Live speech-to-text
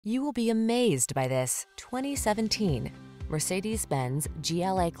You will be amazed by this 2017 Mercedes-Benz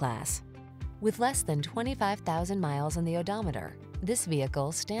GLA class. With less than 25,000 miles on the odometer, this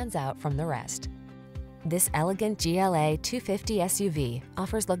vehicle stands out from the rest. This elegant GLA 250 SUV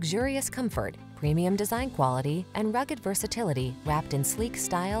offers luxurious comfort, premium design quality, and rugged versatility wrapped in sleek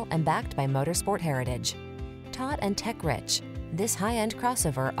style and backed by motorsport heritage. Taut and tech-rich, this high-end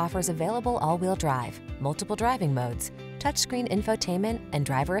crossover offers available all-wheel drive, multiple driving modes, touchscreen infotainment, and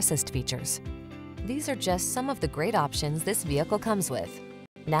driver assist features. These are just some of the great options this vehicle comes with: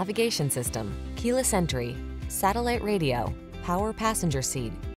 navigation system, keyless entry, satellite radio, power passenger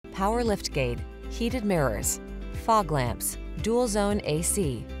seat, power liftgate, heated mirrors, fog lamps, dual zone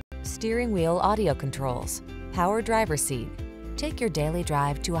AC, steering wheel audio controls, power driver seat. Take your daily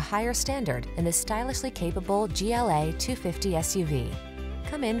drive to a higher standard in this stylishly capable GLA 250 SUV.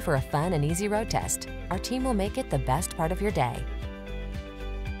 Come in for a fun and easy road test. Our team will make it the best part of your day.